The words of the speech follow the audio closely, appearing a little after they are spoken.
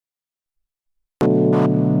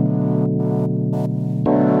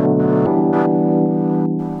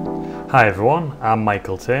Hi everyone, I'm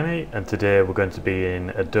Michael Tierney and today we're going to be in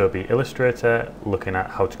Adobe Illustrator looking at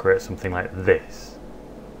how to create something like this.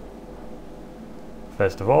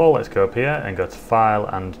 First of all, let's go up here and go to File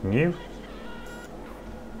and New.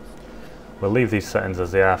 We'll leave these settings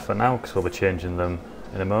as they are for now because we'll be changing them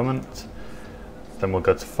in a moment. Then we'll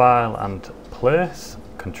go to File and Place.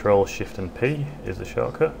 Ctrl+Shift+P is the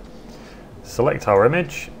shortcut. Select our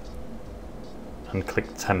image and click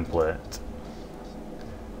Template.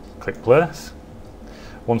 Click Place.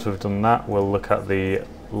 Once we've done that, we'll look at the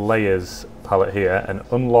Layers palette here and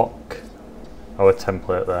unlock our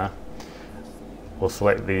template there. We'll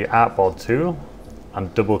select the Artboard tool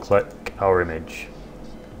and double click our image.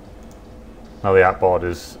 Now the artboard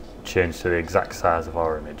is changed to the exact size of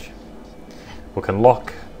our image. We can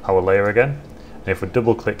lock our layer again, and if we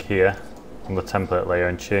double click here on the template layer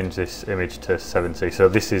and change this image to 70, so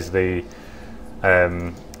this is the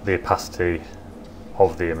opacity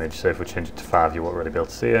of the image, so if we change it to 5 you won't really be able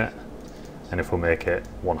to see it, and if we make it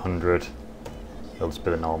 100 it'll just be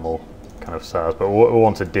the normal kind of size, but we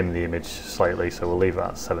want to dim the image slightly, so we'll leave it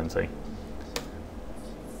at 70.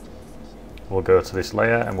 We'll go to this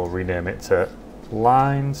layer and we'll rename it to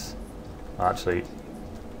Lines, actually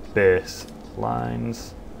Base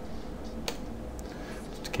Lines,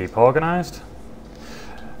 just to keep organised.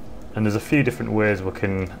 And there's a few different ways we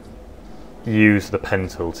can use the pen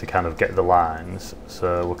tool to kind of get the lines,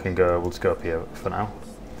 so we'll just go up here for now.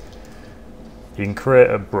 You can create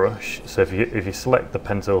a brush, so if you select the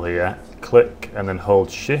pen tool here, click and then hold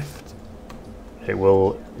shift,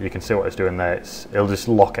 you can see what it's doing there. It'll just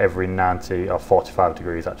lock every 90 or 45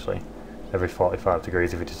 degrees actually, every 45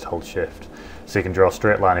 degrees if you just hold shift. So you can draw a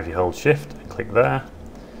straight line if you hold shift, click there,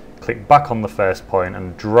 click back on the first point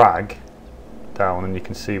and drag down, and you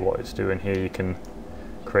can see what it's doing here. You can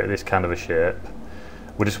create this kind of a shape.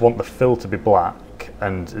 We just want the fill to be black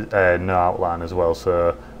and no outline as well,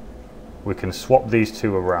 so we can swap these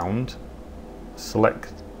two around,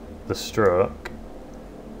 select the stroke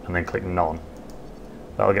and then click none.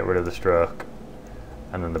 That'll get rid of the stroke,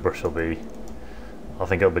 and then the brush will be, I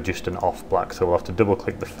think it'll be just an off black, so we'll have to double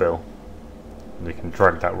click the fill and you can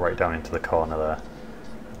drag that right down into the corner there,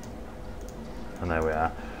 and there we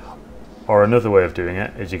are. Or another way of doing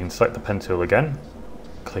it is you can select the pen tool again,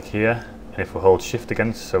 click here, and if we hold shift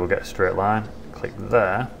again so we'll get a straight line, click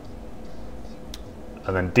there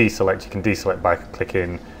and then deselect. You can deselect by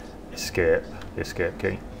clicking escape, the escape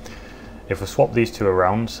key. If we swap these two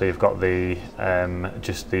around, so you've got the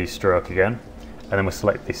just the stroke again, and then we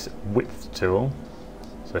select this width tool,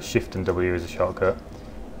 so shift and W is a shortcut,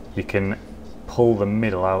 you can pull the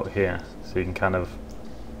middle out here, so you can kind of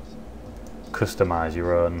customize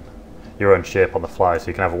your own shape on the fly, so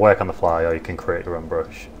you can have a work on the fly or you can create your own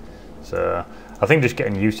brush. So I think just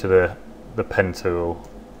getting used to the pen tool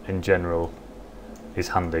in general is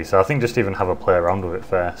handy, so I think just even have a play around with it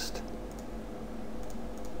first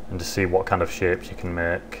and to see what kind of shapes you can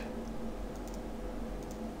make,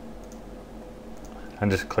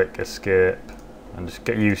 and just click escape and just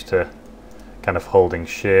get used to kind of holding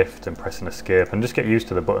shift and pressing escape, and just get used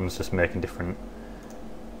to the buttons just making different,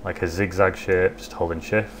 like a zigzag shape, just holding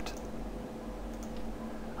shift.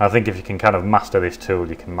 I think if you can kind of master this tool,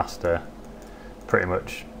 you can master pretty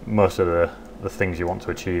much most of the things you want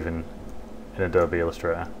to achieve in Adobe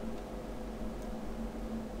Illustrator.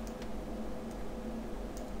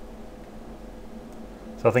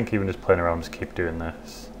 So I think even just playing around, just keep doing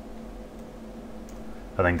this.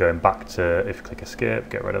 And then going back to, if you click escape,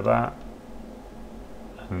 get rid of that.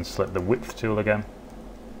 And select the width tool again.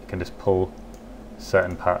 You can just pull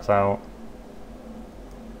certain parts out,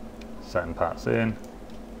 certain parts in.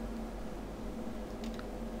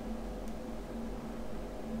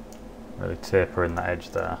 Really taper in that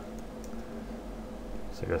edge there,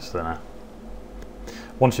 so it goes thinner.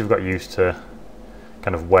 Once you've got used to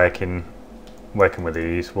kind of working with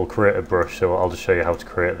these, we'll create a brush. So I'll just show you how to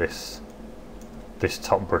create this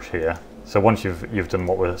top brush here. So once you've done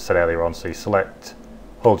what we said earlier on, so you select,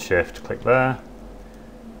 hold shift, click there,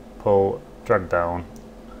 pull, drag down.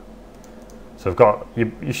 So we've got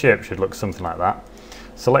your shape should look something like that.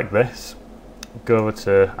 Select this, go over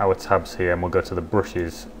to our tabs here, and we'll go to the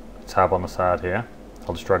brushes tab on the side here.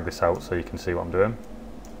 I'll just drag this out so you can see what I'm doing,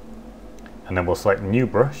 and then we'll select new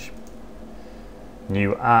brush,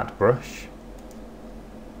 new art brush,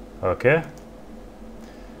 OK,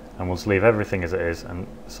 and we'll just leave everything as it is and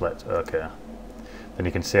select OK. Then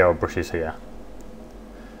you can see our brushes here.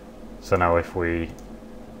 So now if we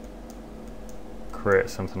create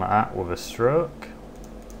something like that with a stroke,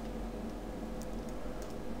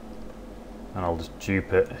 and I'll just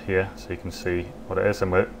dupe it here so you can see what it is,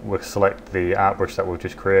 and we'll select the art brush that we've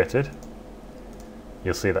just created.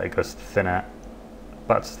 You'll see that it goes thinner,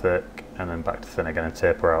 back to thick, and then back to thin again, and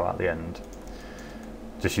taper out at the end.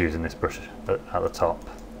 Just using this brush at the top.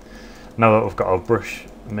 Now that we've got our brush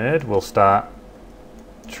made, we'll start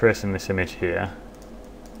tracing this image here,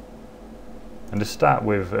 and just start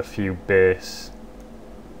with a few base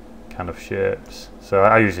kind of shapes. So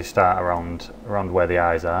I usually start around where the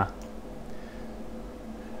eyes are.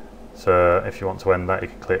 So if you want to end that, you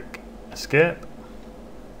can click escape,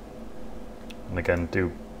 and again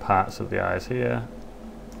do parts of the eyes here,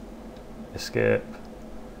 escape,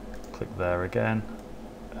 click there again,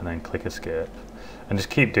 and then click escape, and just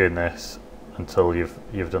keep doing this until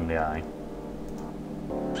you've done the eye.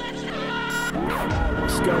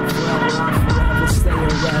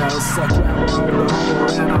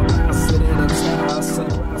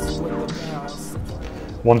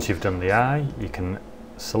 Once you've done the eye, you can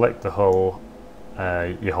select the whole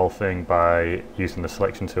your whole thing by using the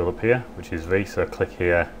selection tool up here, which is V. So click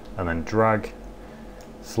here and then drag,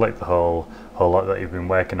 select the whole lot that you've been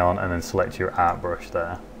working on, and then select your art brush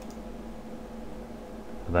there.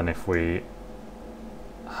 And then if we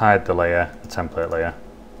hide the layer, the template layer,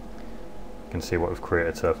 you can see what we've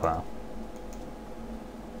created so far.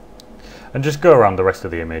 And just go around the rest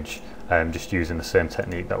of the image, just using the same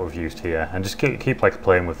technique that we've used here, and just keep like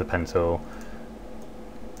playing with the pen tool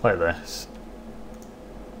like this.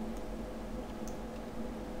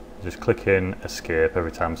 Just click in, escape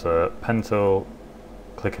every time. So pen tool,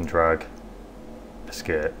 click and drag,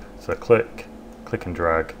 escape. So click and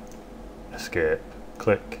drag, escape,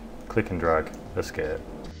 click and drag, escape.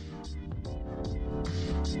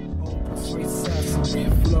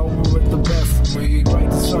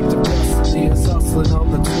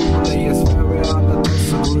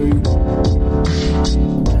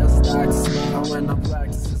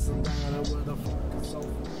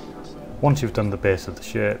 Once you've done the base of the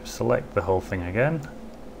shape, select the whole thing again,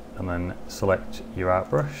 and then select your art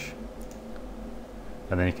brush,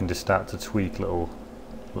 and then you can just start to tweak little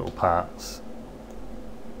parts.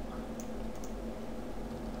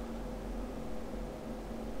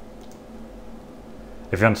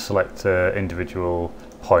 If you want to select an individual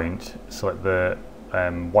point, select the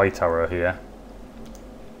white arrow here,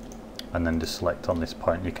 and then just select on this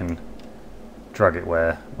point. You can drag it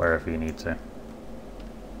wherever you need to.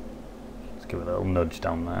 Just give it a little nudge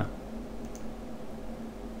down there.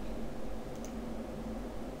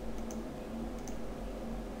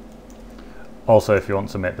 Also, if you want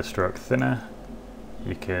to make the stroke thinner,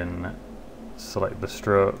 you can select the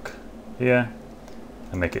stroke here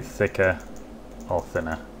and make it thicker or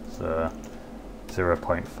thinner, so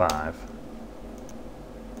 0.5.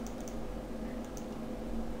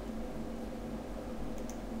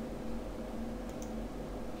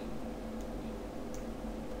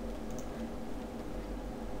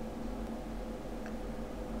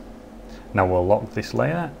 Now we'll lock this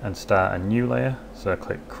layer and start a new layer, so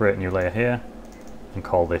click create new layer here and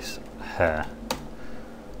call this hair.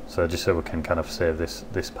 So just so we can kind of save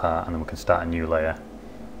this part, and then we can start a new layer.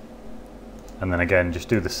 And then again, just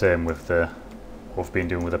do the same with what we've been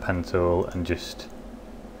doing with the pen tool, and just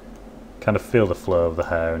kind of feel the flow of the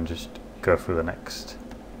hair and just go through the next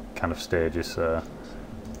kind of stages. So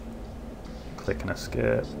click and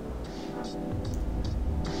escape.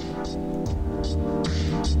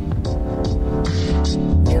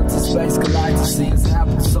 Into space collider scenes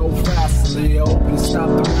happen so fastly. Open stop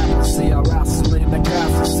the rapid see. I wrestle in the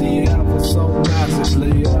castle. See it happen so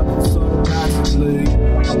magically. Happen so magically.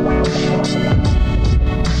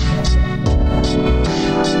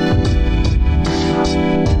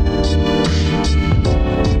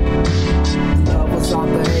 Lovers on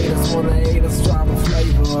the haters, wanna hate us, try to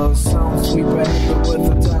flavor. Sound sweet behavior with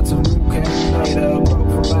a touch of new calculator. Broke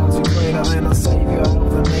from bounds greater than a savior of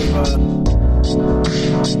the neighbor.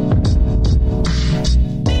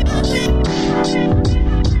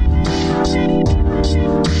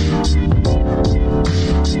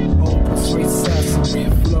 Open sweet sesame,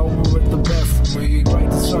 flowing with the best of me. Great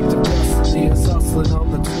destructive destiny is hustling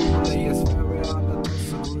on the truly. It's very hard to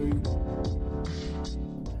disagree.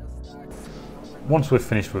 Once we've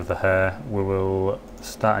finished with the hair, we will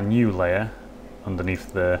start a new layer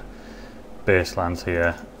underneath the baselines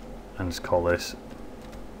here, and just call this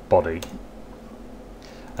body.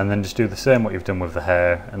 And then just do the same what you've done with the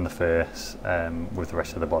hair and the face with the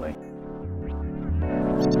rest of the body.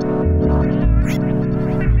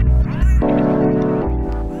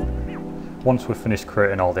 Once we've finished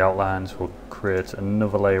creating all the outlines, we'll create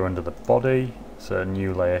another layer under the body, so a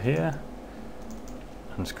new layer here,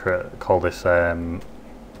 and just call this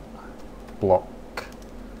block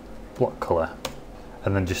colour,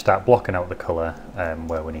 and then just start blocking out the colour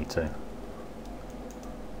where we need to.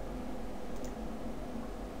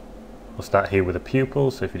 We'll start here with the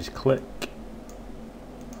pupils, so if you just click,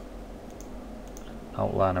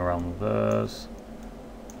 outline around those,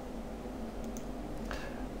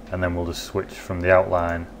 and then we'll just switch from the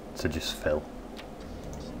outline to just fill.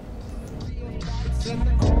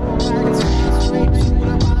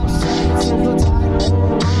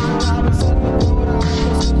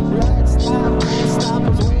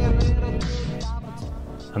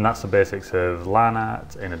 And that's the basics of line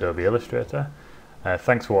art in Adobe Illustrator.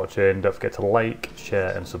 Thanks for watching. Don't forget to like,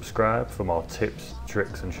 share and subscribe for more tips,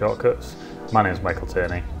 tricks and shortcuts. My name is Michael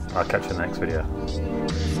Tierney. I'll catch you in the next video.